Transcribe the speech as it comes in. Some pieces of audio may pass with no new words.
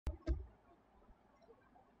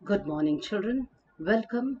Good morning, children.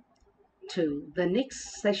 Welcome to the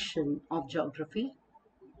next session of geography,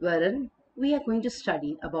 wherein we are going to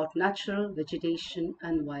study about natural vegetation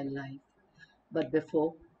and wildlife. But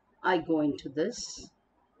before I go into this,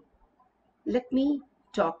 let me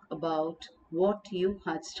talk about what you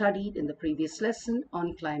had studied in the previous lesson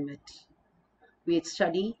on climate. We had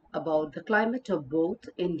studied about the climate of both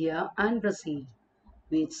India and Brazil.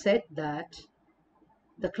 We had said that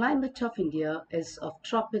the climate of India is of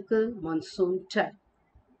tropical monsoon type,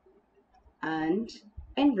 and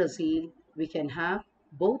in Brazil we can have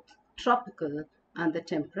both tropical and the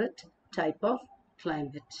temperate type of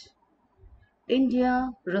climate.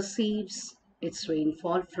 India receives its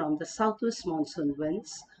rainfall from the southwest monsoon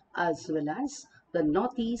winds as well as the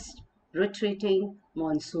northeast retreating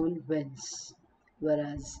monsoon winds,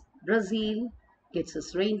 whereas Brazil gets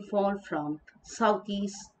its rainfall from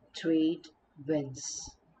southeast trade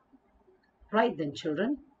winds. Right then,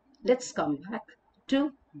 children, let's come back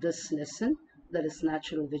to this lesson, that is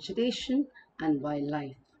natural vegetation and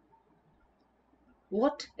wildlife.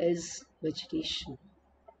 What is vegetation?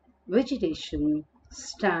 Vegetation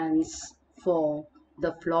stands for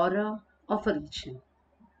the flora of a region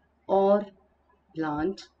or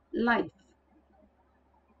plant life.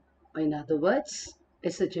 In other words,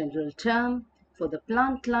 it's a general term for the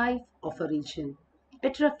plant life of a region.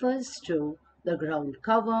 It refers to the ground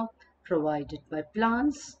cover provided by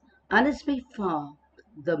plants and is by far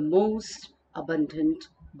the most abundant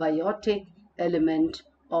biotic element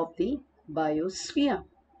of the biosphere.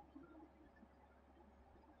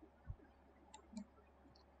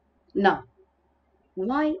 Now,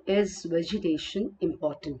 why is vegetation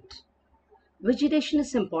important? Vegetation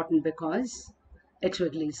is important because it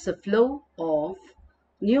regulates the flow of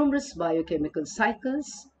numerous biochemical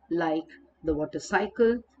cycles like the water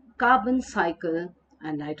cycle, carbon cycle,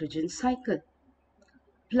 and nitrogen cycle.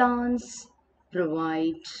 Plants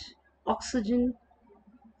provide oxygen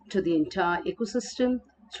to the entire ecosystem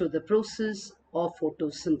through the process of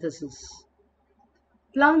photosynthesis.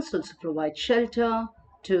 Plants also provide shelter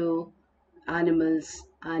to animals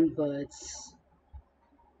and birds.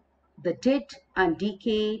 The dead and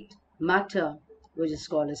decayed matter, which is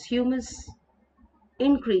called as humus,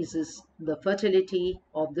 increases the fertility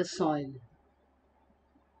of the soil.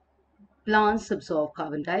 Plants absorb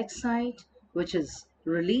carbon dioxide, which is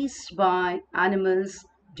released by animals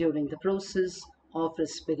during the process of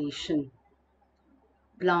respiration.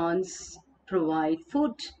 Plants provide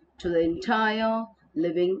food to the entire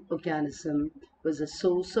living organism, which is a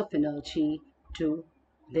source of energy to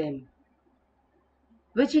them.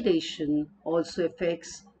 Vegetation also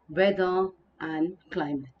affects weather and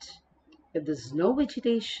climate. If there's no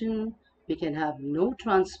vegetation, we can have no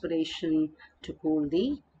transpiration to cool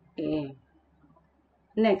the air.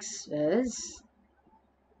 Next is,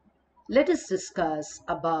 let us discuss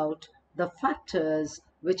about the factors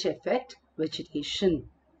which affect vegetation.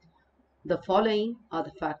 The following are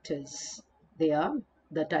the factors. They are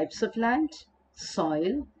the types of land,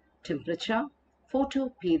 soil, temperature,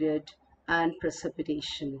 photo period, and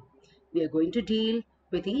precipitation. We are going to deal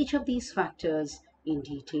with each of these factors in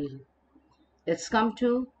detail. Let's come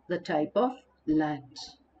to the type of land.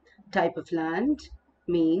 Type of land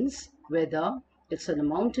means whether it's on the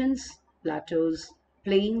mountains, plateaus,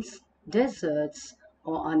 plains, deserts,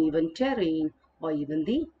 or uneven terrain, or even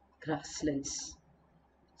the grasslands.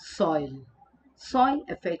 Soil. Soil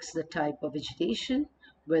affects the type of vegetation,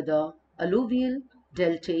 whether alluvial,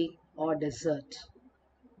 deltaic, or desert.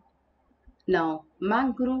 Now,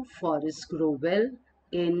 mangrove forests grow well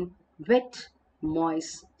in wet,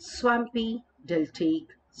 moist, swampy, deltaic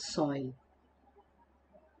soil.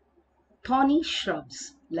 Thorny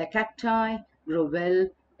shrubs like cacti grow well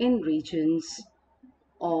in regions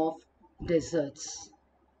of deserts.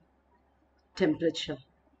 Temperature.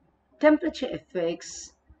 Temperature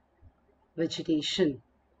affects vegetation.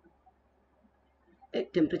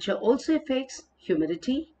 Temperature also affects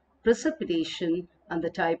humidity, precipitation, and the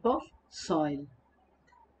type of soil.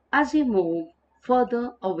 As you move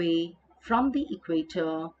further away from the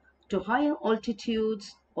equator to higher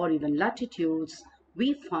altitudes or even latitudes,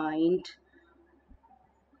 we find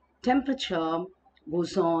temperature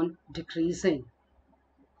goes on decreasing.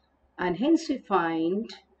 And hence we find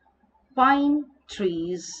pine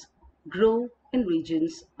trees grow in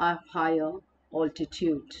regions of higher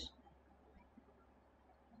altitude.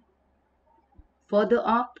 Further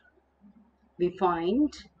up, we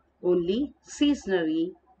find only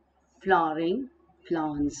seasonally flowering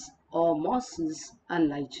plants or mosses and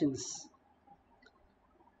lichens.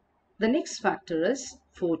 The next factor is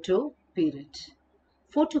photoperiod.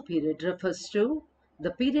 Photoperiod refers to the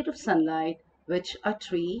period of sunlight which a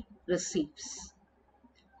tree receives.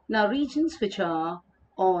 Now, regions which are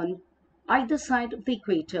on either side of the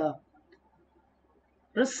equator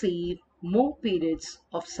receive more periods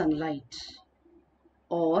of sunlight,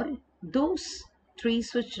 or those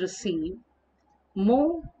trees which receive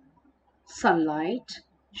more sunlight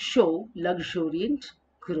show luxuriant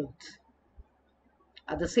growth.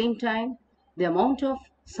 At the same time, the amount of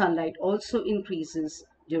sunlight also increases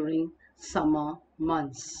during summer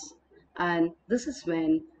months, and this is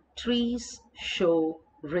when trees show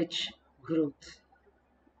rich growth.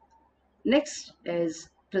 Next is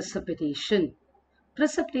precipitation.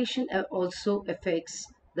 Precipitation also affects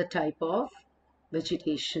the type of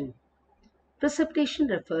vegetation. Precipitation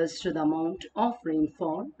refers to the amount of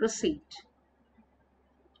rainfall received.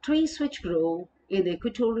 Trees which grow in the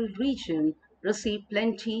equatorial region receive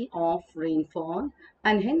plenty of rainfall,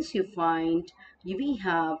 and hence you find we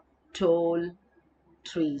have tall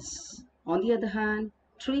trees. On the other hand,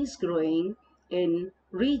 trees growing in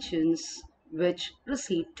regions which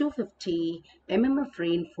receive 250 mm of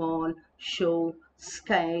rainfall show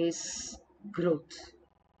scarce growth.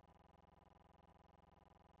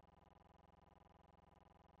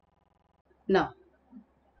 Now,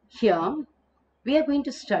 here we are going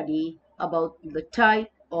to study about the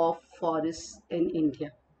type of forests in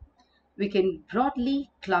India. We can broadly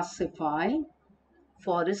classify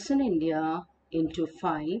forests in India into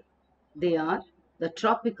five. They are the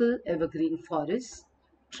tropical evergreen forests,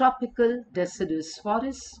 tropical deciduous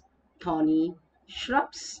forests, thorny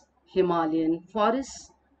shrubs, Himalayan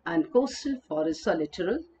forests, and coastal forests or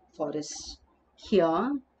littoral forests.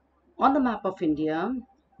 Here on the map of India,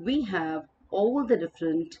 we have all the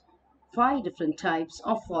five different types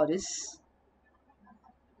of forests.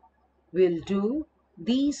 We'll do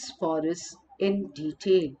these forests in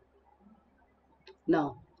detail.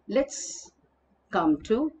 Now, let's come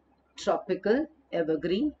to tropical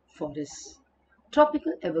evergreen forests.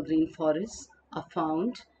 Tropical evergreen forests are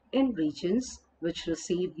found in regions which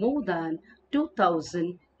receive more than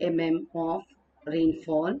 2000 mm of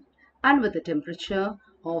rainfall and with a temperature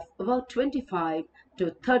of about 25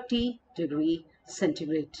 to 30 degree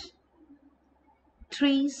centigrade.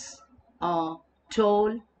 Trees are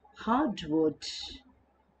tall hardwood,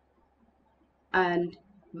 and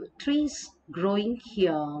trees growing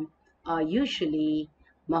here are usually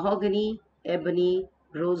mahogany, ebony,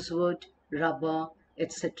 rosewood, rubber,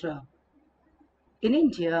 etc. In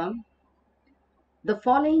India, the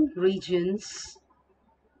following regions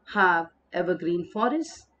have evergreen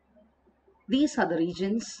forests. These are the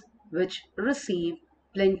regions which receive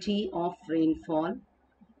plenty of rainfall.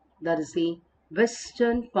 That is the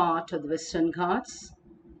western part of the Western Ghats,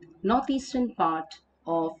 northeastern part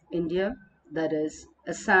of India, that is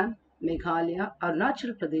Assam, Meghalaya,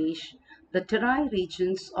 Arunachal Pradesh, the Terai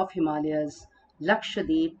regions of Himalayas,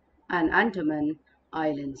 Lakshadweep, and Andaman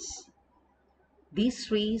Islands. These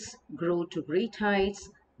trees grow to great heights,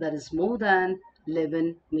 that is more than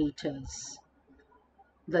 11 meters.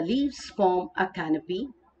 The leaves form a canopy,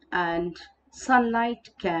 and sunlight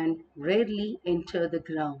can rarely enter the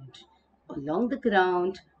ground. Along the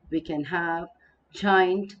ground, we can have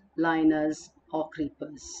giant lianas or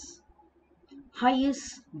creepers.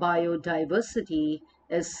 Highest biodiversity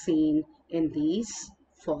is seen in these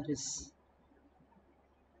forests.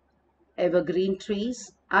 Evergreen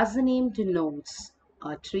trees, as the name denotes,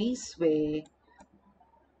 are trees where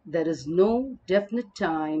there is no definite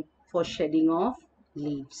time for shedding of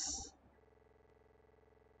leaves.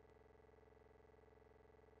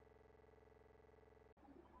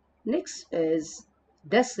 Next is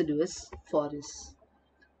deciduous forests.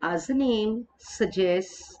 As the name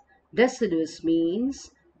suggests, deciduous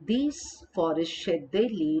means these forests shed their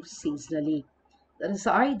leaves seasonally. That is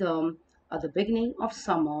either at the beginning of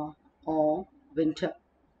summer or winter.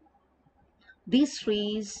 These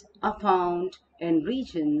trees are found in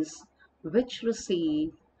regions which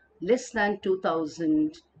receive less than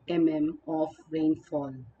 2000 mm of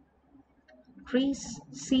rainfall. Trees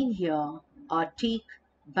seen here are teak,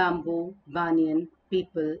 bamboo, banyan,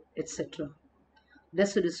 peepal, etc.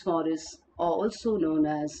 Deciduous forests are also known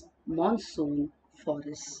as monsoon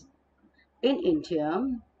forests. In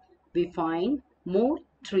India, we find more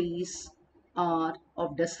trees are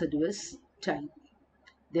of deciduous type.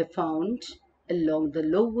 They are found along the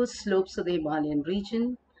lower slopes of the Himalayan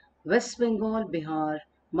region, West Bengal, Bihar,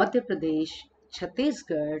 Madhya Pradesh,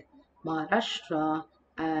 Chhattisgarh, Maharashtra,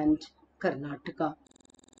 and Karnataka.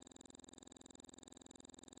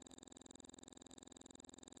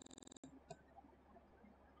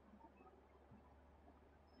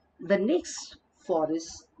 The next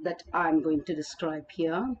forests that I'm going to describe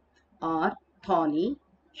here are thorny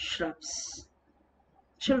shrubs.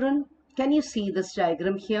 Children, can you see this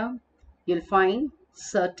diagram here? You'll find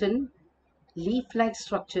certain leaf-like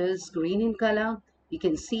structures, green in color. You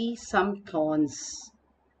can see some thorns.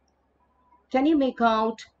 Can you make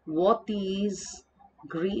out what these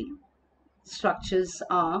green structures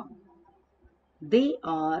are? They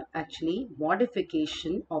are actually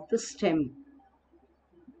modification of the stem.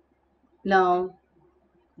 Now,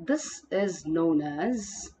 this is known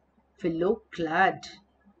as phylloclad.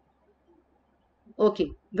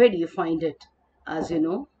 Okay, where do you find it? As you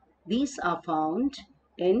know, these are found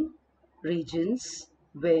in regions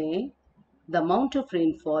where the amount of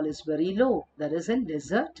rainfall is very low, that is in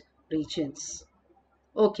desert regions.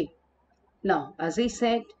 Okay, now as I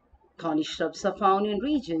said, thorny shrubs are found in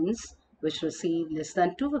regions which receive less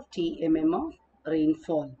than 250 mm of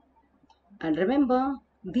rainfall. And remember,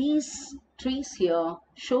 these trees here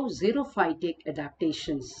show xerophytic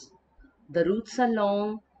adaptations. The roots are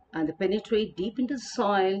long and they penetrate deep into the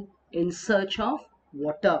soil in search of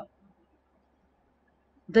water.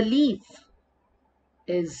 The leaf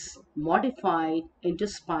is modified into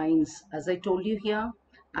spines, as I told you here,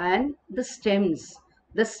 and the stems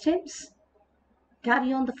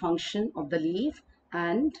carry on the function of the leaf,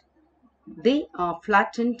 and they are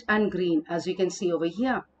flattened and green, as you can see over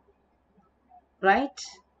here, right?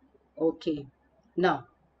 Okay, now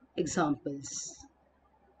examples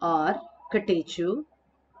are catechu,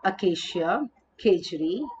 acacia,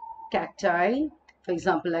 kejri, cacti, for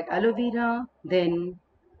example like aloe vera. Then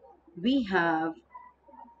we have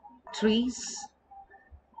trees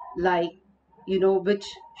like, which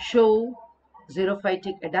show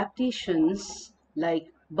xerophytic adaptations like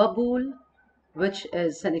babul, which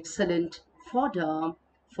is an excellent fodder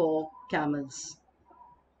for camels.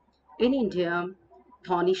 In India,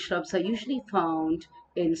 thorny shrubs are usually found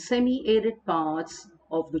in semi-arid parts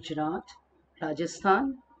of Gujarat,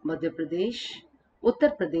 Rajasthan, Madhya Pradesh,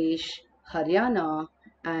 Uttar Pradesh, Haryana,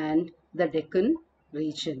 and the Deccan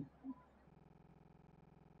region.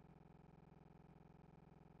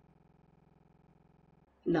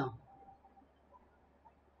 Now,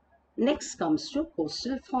 next comes to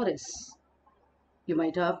coastal forests. You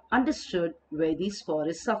might have understood where these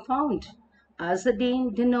forests are found. As the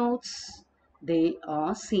name denotes, they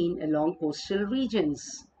are seen along coastal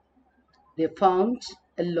regions. They are found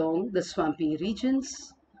along the swampy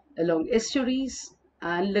regions, along estuaries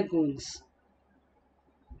and lagoons.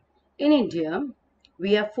 In India,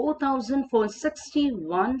 we have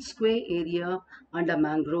 4,461 square area under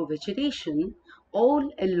mangrove vegetation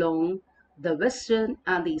all along the western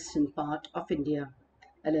and the eastern part of India.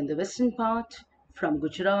 And in the western part from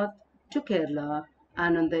Gujarat to Kerala,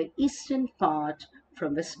 and on the eastern part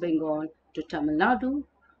from West Bengal to Tamil Nadu,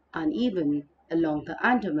 and even along the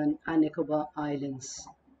Andaman and Nicobar Islands.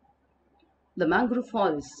 The mangrove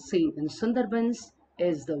forest seen in Sundarbans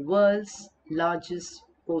is the world's largest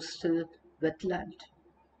coastal wetland.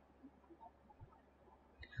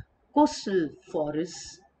 Coastal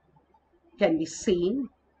forests can be seen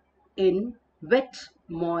in wet,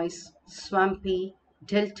 moist, swampy,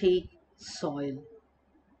 deltaic soil.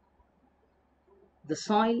 The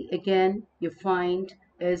soil again you find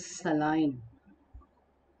is saline.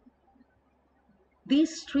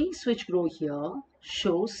 These trees which grow here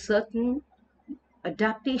show certain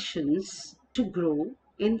adaptations to grow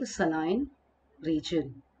in the saline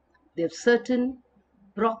region. They have certain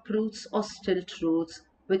rock roots or stilt roots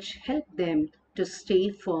which help them to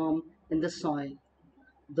stay firm in the soil.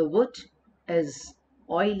 The wood is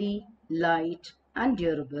oily, light, and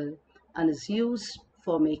durable and is used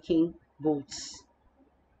for making boats.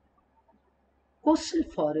 Coastal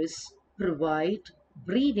forests provide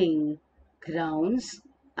breeding grounds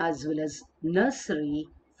as well as nursery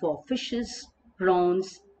for fishes,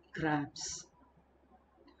 prawns, crabs.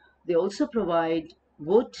 They also provide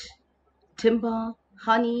wood, timber,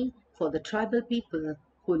 honey for the tribal people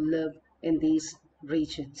who live in these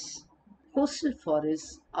regions. Coastal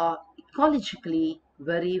forests are ecologically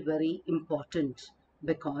very, very important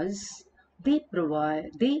because they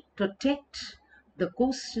protect the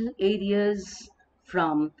coastal areas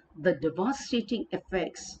from the devastating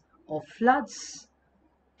effects of floods,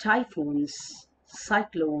 typhoons,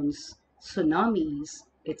 cyclones, tsunamis,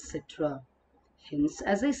 etc. Hence,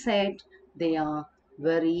 as I said, they are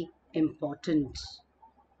very important.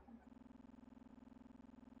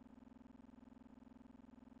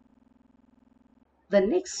 The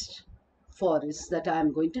next forest that I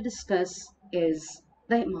am going to discuss is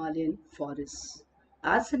the Himalayan forests.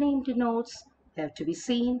 As the name denotes, they have to be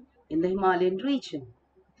seen in the Himalayan region.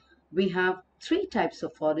 We have three types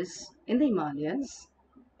of forests in the Himalayas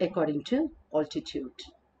according to altitude.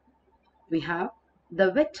 We have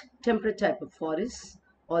the wet temperate type of forests,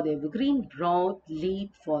 or the evergreen broad-leaf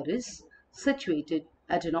forests situated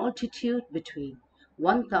at an altitude between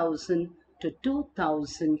 1000 to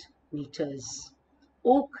 2000 meters.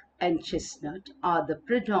 Oak and chestnut are the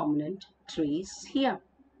predominant trees here.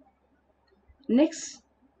 Next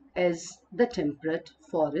is the temperate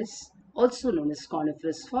forest, also known as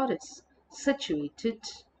coniferous forest, situated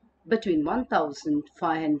between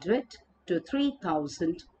 1500 to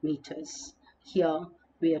 3000 meters. Here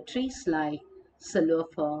we have trees like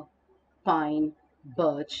silver, pine,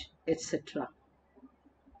 birch, etc.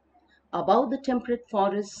 Above the temperate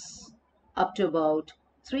forests, up to about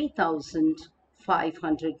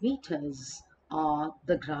 3500 meters, are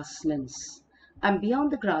the grasslands. And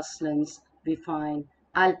beyond the grasslands, we find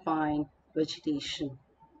alpine vegetation.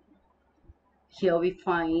 Here we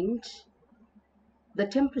find the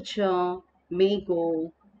temperature may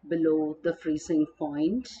go below the freezing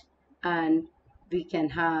point, and we can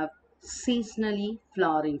have seasonally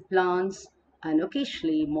flowering plants and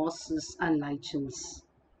occasionally mosses and lichens.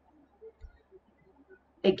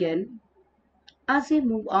 Again, as we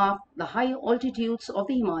move up the higher altitudes of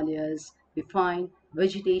the Himalayas, we find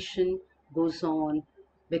vegetation goes on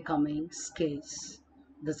becoming scarce.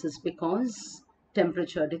 This is because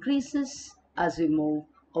temperature decreases as we move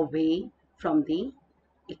away from the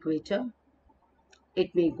equator.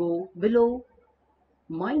 It may go below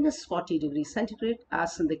minus 40 degrees centigrade,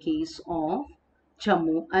 as in the case of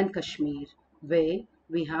Jammu and Kashmir, where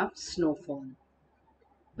we have snowfall.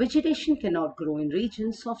 Vegetation cannot grow in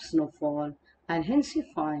regions of snowfall, and hence you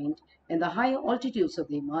find in the higher altitudes of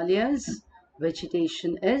the Himalayas,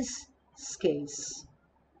 vegetation is scarce.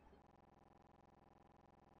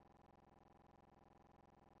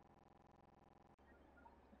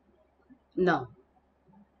 Now,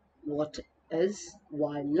 what is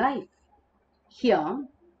wildlife? Here,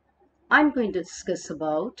 I'm going to discuss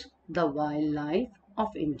about the wildlife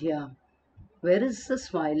of India. Where is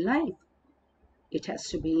this wildlife? It has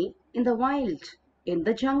to be in the wild, in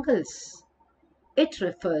the jungles. It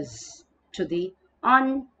refers to the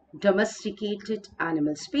undomesticated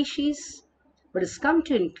animal species, but has come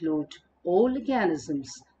to include all organisms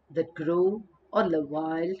that grow or live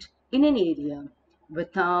wild in an area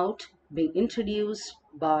without being introduced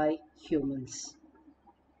by humans.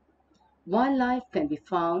 Wildlife can be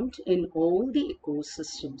found in all the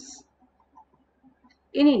ecosystems.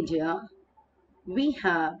 In India, we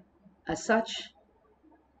have, as such,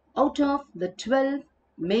 out of the 12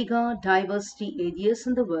 mega diversity areas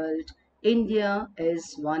in the world, India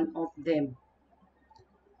is one of them.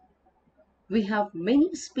 We have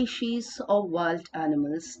many species of wild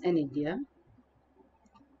animals in India.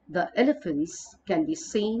 The elephants can be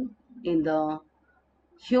seen in the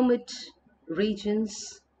humid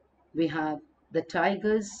regions. We have the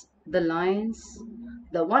tigers, the lions,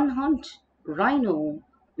 the one-horned rhino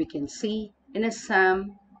we can see in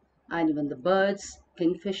Assam, and even the birds,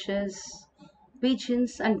 kingfishers,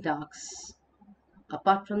 pigeons and ducks.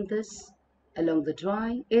 Apart from this, along the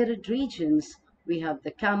dry, arid regions, we have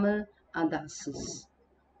the camel and the asses.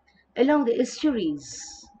 Along the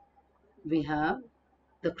estuaries, we have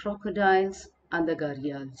the crocodiles and the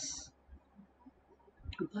gharials.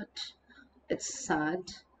 But it's sad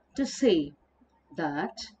to say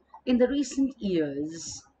that in the recent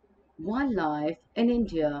years, wildlife in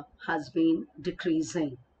India has been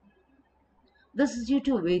decreasing. This is due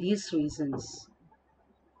to various reasons.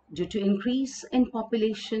 Due to increase in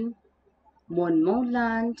population, more and more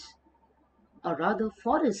land, or rather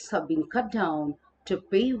forests have been cut down to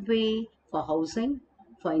pave way for housing,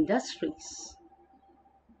 for industries,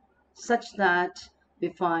 such that we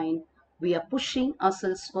find we are pushing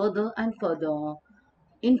ourselves further and further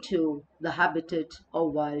into the habitat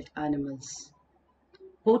of wild animals.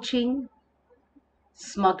 Poaching,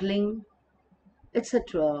 smuggling,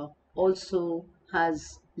 etc. also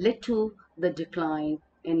has led to the decline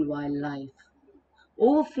in wildlife.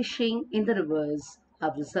 Overfishing in the rivers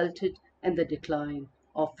have resulted in the decline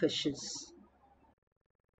of fishes.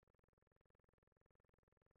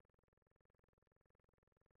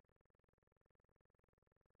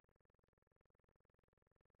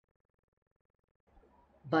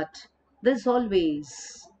 But there's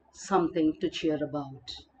always something to cheer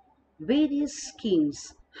about. Various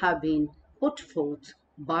schemes have been put forth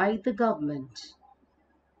by the government,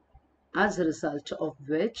 as a result of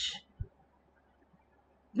which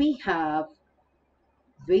we have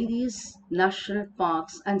various national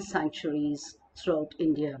parks and sanctuaries throughout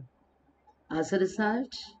India. As a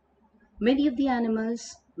result, many of the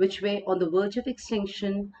animals which were on the verge of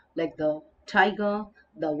extinction, like the tiger,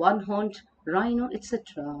 the one-horned rhino,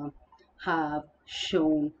 etc., have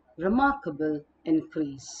shown remarkable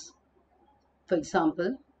increase. For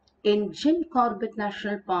example, in Jim Corbett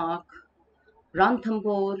National Park,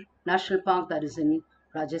 Ranthambore National Park, that is in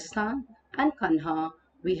Rajasthan, and Kanha,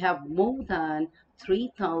 we have more than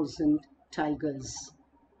 3,000 tigers.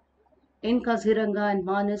 In Kaziranga and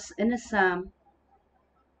Manas in Assam,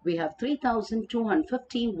 we have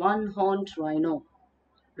 3,250 one-horned rhino.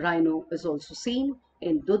 Rhino is also seen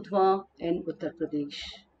in Dudhwa in Uttar Pradesh.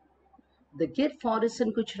 The Gir forests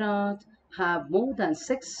in Gujarat have more than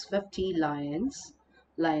 650 lions.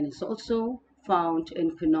 Lion is also found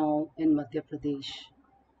in Kunnao in Madhya Pradesh.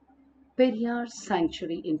 Periyar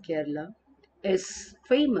Sanctuary in Kerala is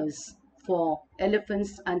famous for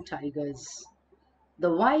elephants and tigers.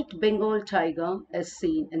 The white Bengal tiger is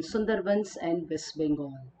seen in Sundarbans and West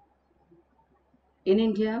Bengal. In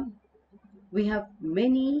India, we have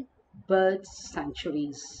many bird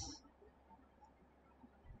sanctuaries.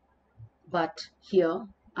 But here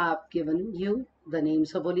I've given you the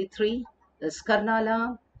names of only three. There's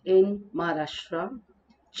Karnala in Maharashtra,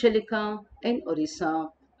 Chilika in Orissa,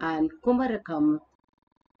 and Kumarakam.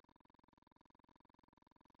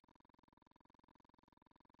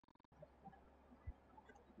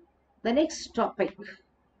 The next topic,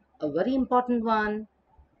 a very important one,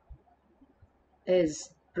 is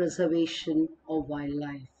preservation of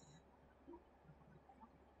wildlife.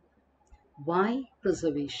 Why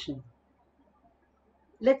preservation?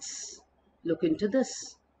 Let's look into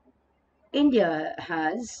this. India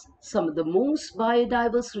has some of the most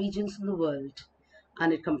biodiverse regions in the world,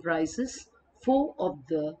 and it comprises 4 of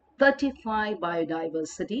the 35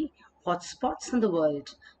 biodiversity hotspots in the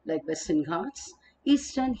world, like Western Ghats,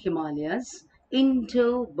 Eastern Himalayas,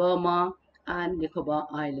 Indo-Burma, and Nicobar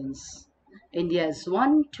Islands. India has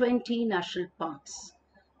 120 national parks,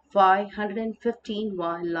 515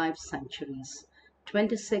 wildlife sanctuaries,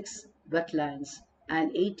 26 wetlands,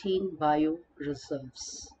 and 18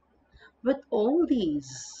 bioreserves. With all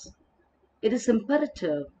these, it is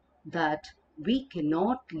imperative that we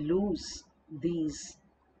cannot lose these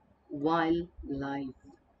wildlife.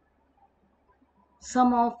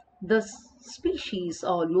 Some of the species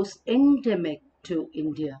are almost endemic to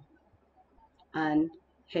India, and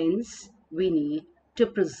hence we need to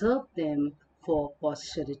preserve them for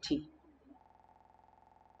posterity.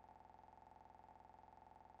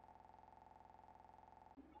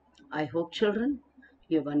 I hope, children,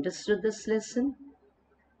 you have understood this lesson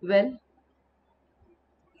well.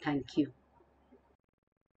 Thank you.